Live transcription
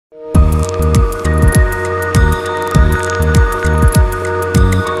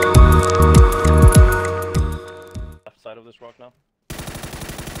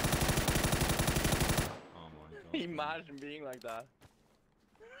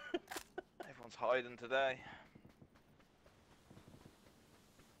hiding today.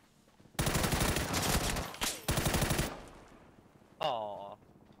 Aww. Oh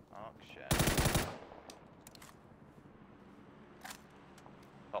shit.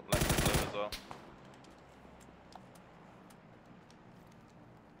 Top left is blue as well.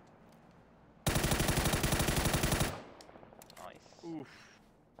 Nice. Oof.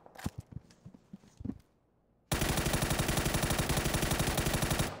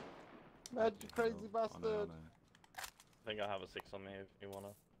 Mad, you crazy bastard! I know. I think I have a 6 on me if you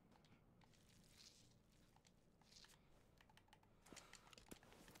wanna.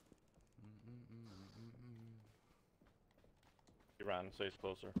 He ran, so he's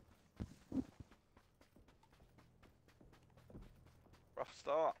closer. Rough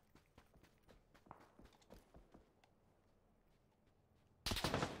start.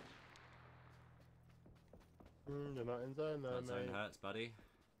 You're not in zone though, That zone mate. hurts, buddy.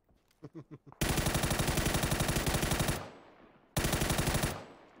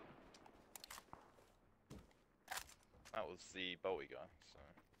 That was the bolty guy, so.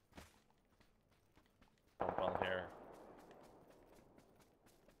 Jump on here.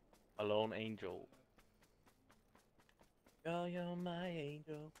 A lone angel. Oh, you're my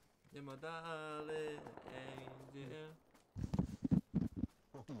angel. You're my darling angel.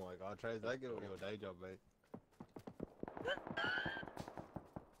 Oh my god, Trace, that give up your day job, mate.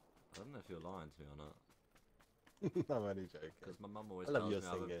 I don't know if you're lying to me or not. I'm only joking. Because my mum always I love tells me your I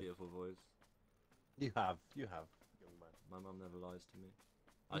have a singing. beautiful voice. You have, young man. My mum never lies to me.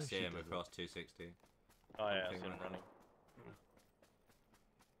 No, I see she him doesn't. across 260. Oh yeah, I Something see him like that. running.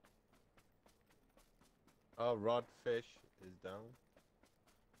 Oh, Rod Fish is down.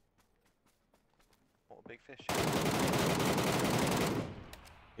 What a big fish.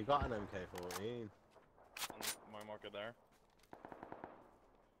 He got an MK14. On my marker there.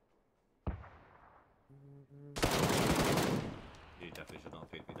 You definitely should not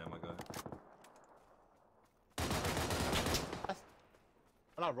feed me down, my guy.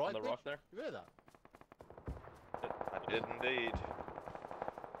 And I right On the rock there. You hear that? I did indeed.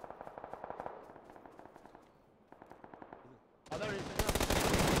 Oh, there he is.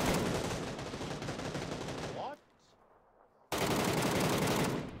 What?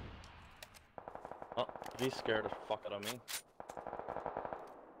 Oh, he's scared the fuck out of me.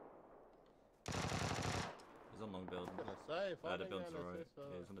 He's on long build. I'm gonna say, if I The don't build's get an alright. assist, Yeah,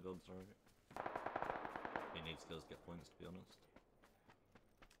 he's on the build's alright. He needs skills to get points, to be honest.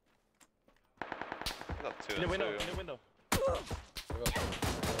 I got 2 In the and window, 2. in the window.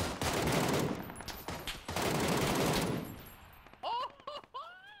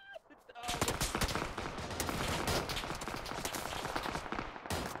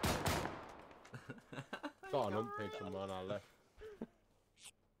 Got an unpick from one I left.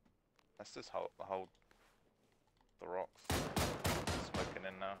 Let's just hold the rocks. Smoking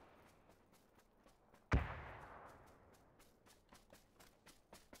in now. I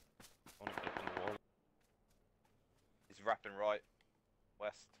wanna get up in the wall. He's wrapping right,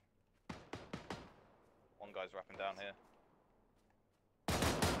 west. One guy's wrapping down here.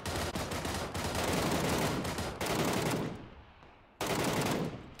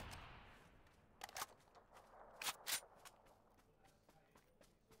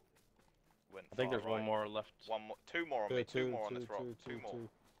 Went I think far there's one right. more left. One more, 2 more on me. 2 more on this rock. 2 more.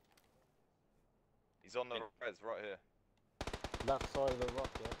 He's on the res right here. Left side of the rock,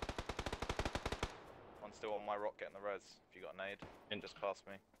 yeah. One's still on my rock getting the res. If you got an aid, just past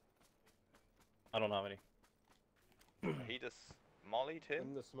me. I don't have any. He just mollied him.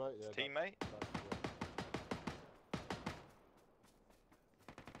 In the smoke, yeah. His teammate.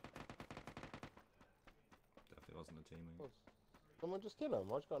 Definitely wasn't a teammate. Someone just kill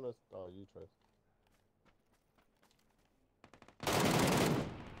him. I just got no. Oh, you Trace.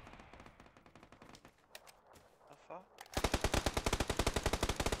 The fuck?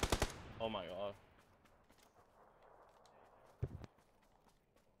 Oh my god.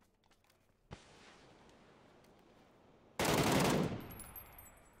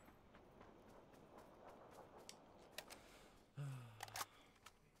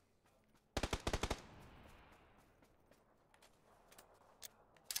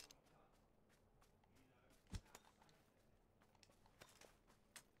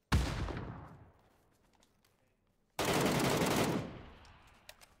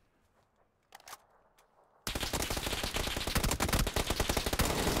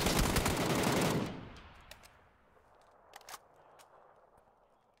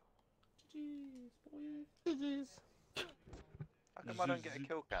 GG's. How come I don't get a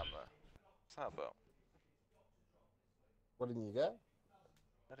kill cam though? What's that about? What didn't you get?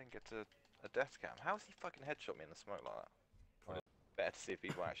 I didn't get to a death cam. How has he fucking headshot me in the smoke like that? Right. Better to see if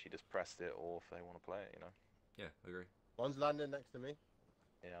people actually just pressed it or if they want to play it, you know? Yeah, agree. One's landing next to me.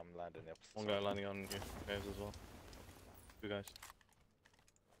 Yeah, I'm landing the opposite One side. guy landing on you guys as well. Two guys.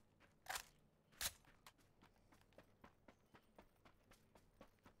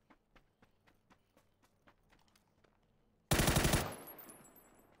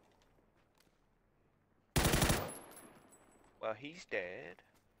 Well, he's dead.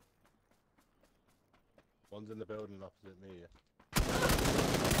 One's in the building opposite me. Yeah.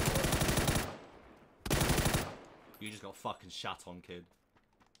 You just got fucking shat on, kid.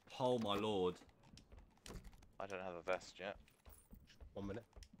 Oh my lord. I don't have a vest yet. 1 minute.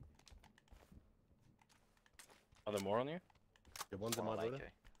 Are there more on you? Yeah, one's in Well, my building.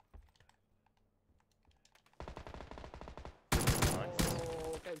 Nice.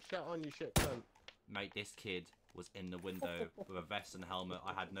 Oh, get shot on, you shit cunt. Mate, this kid was in the window with a vest and helmet.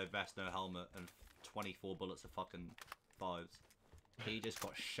 I had no vest, no helmet, and 24 bullets of fucking fives. He just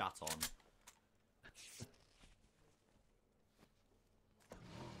got shat on.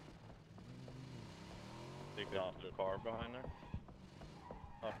 Take out the car behind there.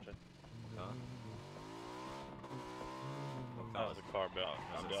 Oh shit. Huh? That was a car behind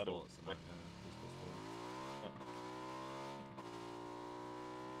That on was the other sports, way.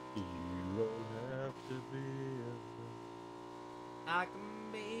 You don't have to be I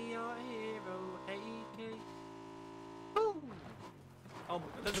can be your hero, AK. Oh,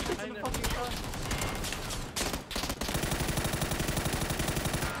 there's a kid in the fucking car.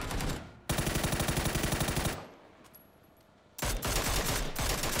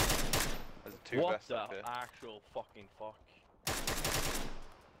 There's two What vests the up here. actual fucking fuck?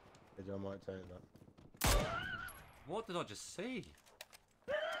 Hey, John might take that. What did I just see?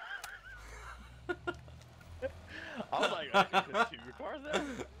 I was like, actually, there's two cars there.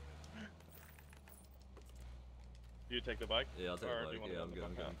 Do you take the bike? Yeah, I'll take Or the do you bike. wanna Yeah, go I'm the good,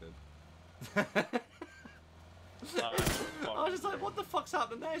 I'm good, fuck I'm good. out? I was just like, what the fuck's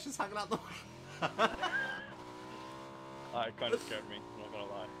happening there? It's just hanging out the way. It kind of scared me, I'm not gonna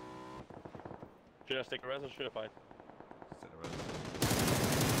lie. Should I stick a res or should I fight?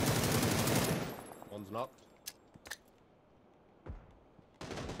 One's knocked.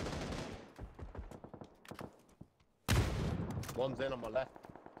 One's in on my left.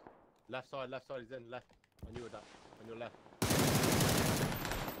 Left side, he's in, left. On you with that. On your left.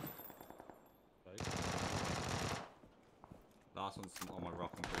 Okay. Last one's on my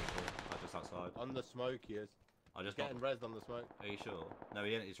rock, I'm pretty sure. Like just outside. On the smoke he is. I just Getting got... rezzed on the smoke. Are you sure? No,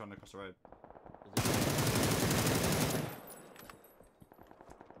 he ain't. He's running across the road. Is he-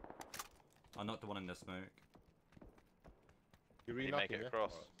 I knocked the one in the smoke. You Did he re-knocking, make it yeah?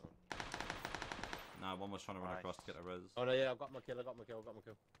 across? Alright, Nah, one was trying to run across to Nice. get the res. oh no, yeah, I got my kill. Oh,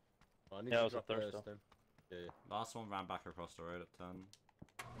 I need Yeah, to it was a drop thirst first though. then. Yeah, yeah. Last one ran back across the road at 10.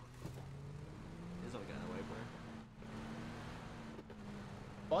 He's not getting away,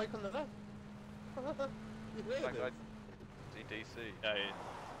 bro. Bike on the left. You hear That this? guy's DC. Yeah,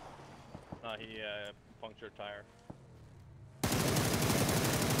 he punctured tire.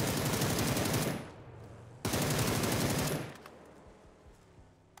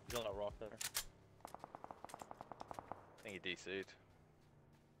 He's on that rock there. I think he DC'd.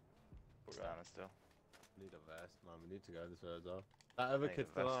 Put it down and still. Need a vest, man. We need to go this way as well. That other Need a kid's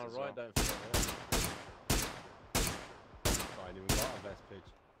still vest on as right, well. don't forget. I ain't even got a vest pitch.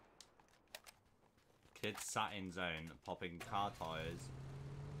 Kids sat in zone, popping car tyres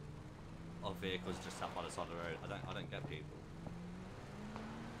of vehicles just sat by the side of the road. I don't get people.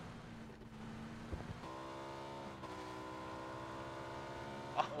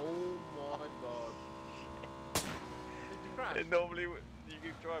 Oh my god. Did you crash? It normally you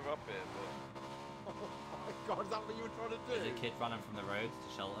can drive up here, but Oh my god, is that what you were trying to do? There's a kid running from the road to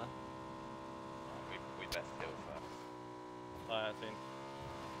shelter. we best kill first. I think.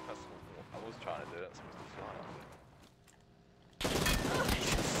 That's what I was trying to do. That's supposed to fly up there.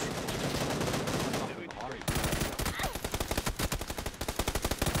 Fucking hurry.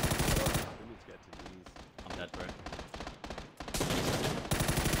 We need to get to these. I'm dead, bro.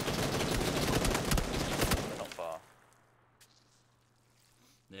 Not far.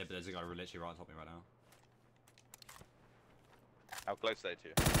 Yeah, but there's a guy literally right on top of me right now. How close are they to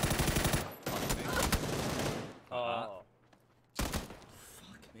you? Fuck me. Oh,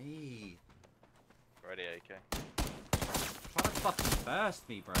 Fuck me. Ready, AK. Trying to fucking burst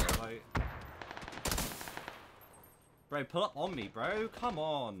me, bro. Like... Bro, pull up on me, bro. Come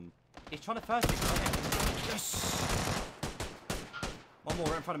on. He's trying to first me. Yes! One more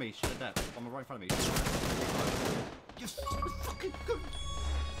right in front of me. Shit, dead. One more right in front of me. Yes! Fucking good.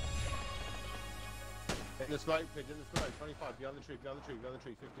 In the smoke, Pidge, in the smoke. 25, behind the tree, behind the tree, behind the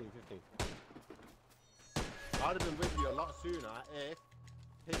tree. 15, 15. I'd have been with you a lot sooner if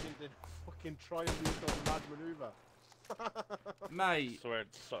Pigeon did fucking try and do some mad maneuver. Mate, Swear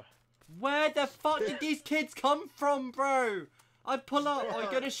it's so. where the fuck did these kids come from, bro? I pull up,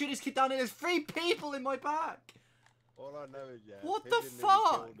 I'm gonna shoot this kid down, and there's 3 people in my back. All I know is, yeah. What the Pigeon nearly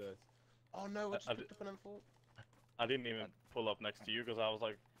fuck? killed us. Oh no, I just picked up an M4. I didn't even pull up next to you because I was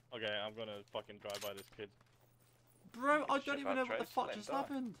like, okay, I'm gonna fucking drive by this kid. Bro, I Shit don't even about know what the Trace, fuck let him just die.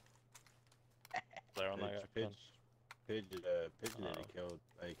 happened. There on that guy. Pigeon nearly killed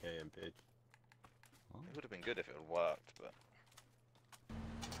AK and Pidge. It would have been good if it had worked, but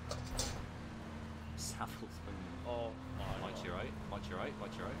Saffles swinging. Oh my Right to your right, right to your right,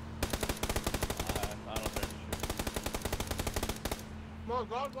 right to your right. I don't think shoot. My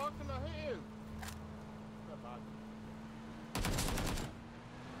God, why can I hit you? So bad.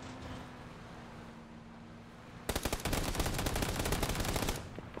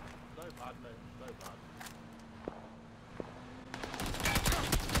 So bad, mate. So bad.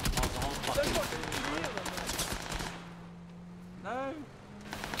 No!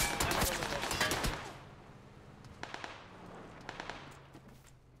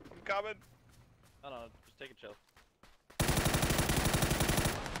 I'm coming. No, no, just take a chill.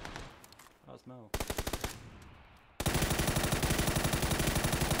 That was Mel.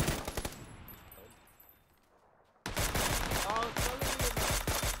 Oh, it's telling me that.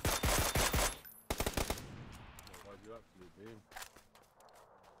 Oh, God, you absolute beam.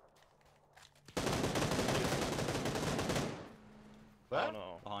 Where? Oh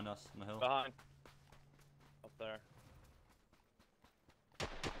no. Behind us, on the hill. Behind. Up there.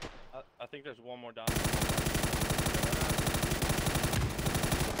 I think there's one more down.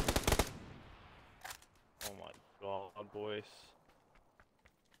 Oh my god, boys.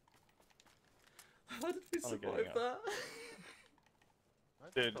 How did we Okay, survive yeah. that? I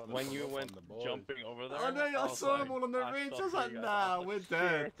just Dude, thought when it you was up went on the boys. jumping over there, I know, I was saw like, him all on the I ridge. I saw was like, you guys, nah, I was we're like,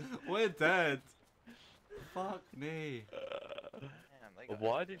 dead. shit. We're dead. Fuck me. Damn, they But got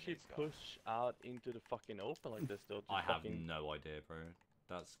why everything, did she these guys. push out into the fucking open like this though? I have fucking... no idea, bro.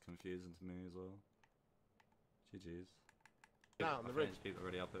 That's confusing to me as well. GG's. Now, on the I think ridge. there's people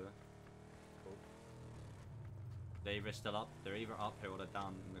already up here. Cool. They're either still up, they're either up here or they're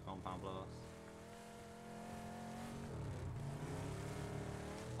down in the compound blast.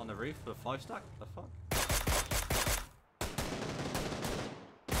 On the roof for 5 stack? The fuck?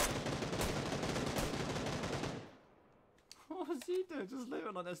 What was he doing? Just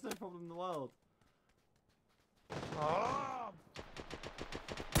living like there's no problem in the world. Ah!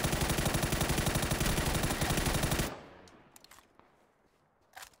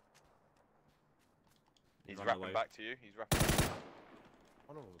 He's Run rapping away. back to you. He's rapping. Back to you.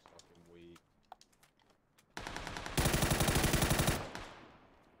 One of them was fucking weak.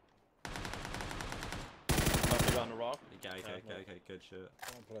 Nothing on the rock. Okay, okay, Yeah, okay, okay, good shit.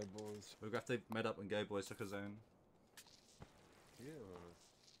 Can't play boys. We'll have to med up and go, boys. Took a zone. Yeah.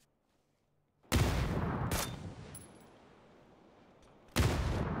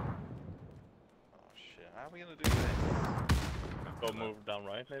 Oh shit! How are we gonna do this? Go move down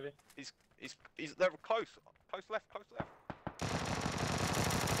right, maybe. He's they're close. Close left. Close left.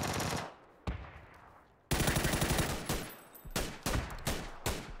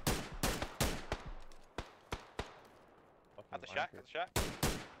 Fucking At the shack. wanker. At the shack.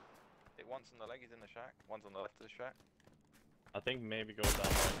 Hit once on the leg. He's in the shack. One's on the left of the shack. I think maybe go down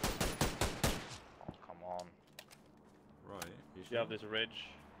right. Oh come on. Right. You have this ridge.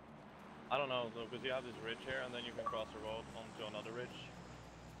 I don't know though, because you have this ridge here, and then you can cross the road onto another ridge.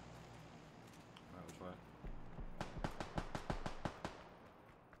 Right, which way?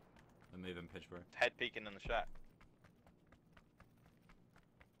 They're moving pitch, bro. Head peeking in the shack.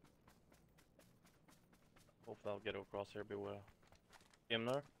 Hopefully I'll get across here. Beware. Him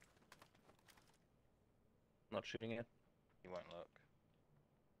there. Not shooting it. He won't look.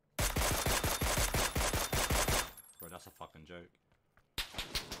 Bro, that's a fucking joke.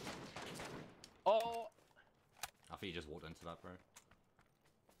 Oh. I think you just walked into that, bro.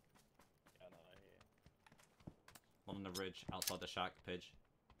 Yeah, no, One on the ridge, outside the shack, Pidge.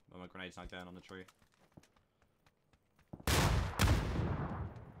 Where my grenade's not going on the tree.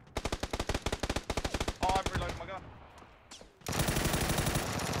 Oh, I've reloaded my gun.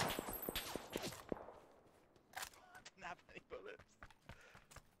 I didn't have any bullets.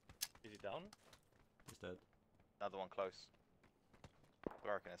 Is he down? He's dead. Another one close. I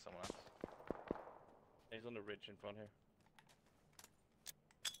reckon there's someone else. He's on the ridge in front here.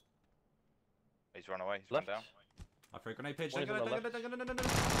 He's run away. He's Left. run down. I threw a grenade, Pidge. One Don't is go, on the don't go, left. don't go, no.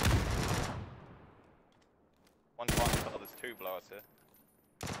 One's behind the car, there's two blowers here.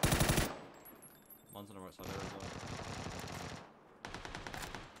 One's on the right side there as well.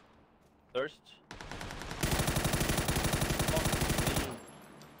 Thirst.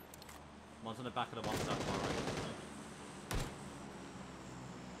 One's on the back of the one that's far right.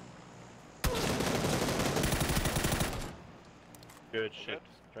 Good All shit, good?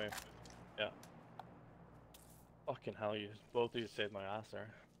 Trey. Yeah. Fucking hell, you both of you saved my ass there.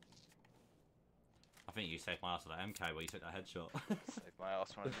 I think you saved my ass with that MK where you took that headshot. Saved my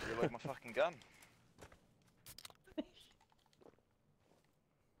ass when I just reload my fucking gun.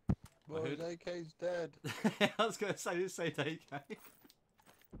 Well, Boys, AK's dead. I was going to say, you saved AK.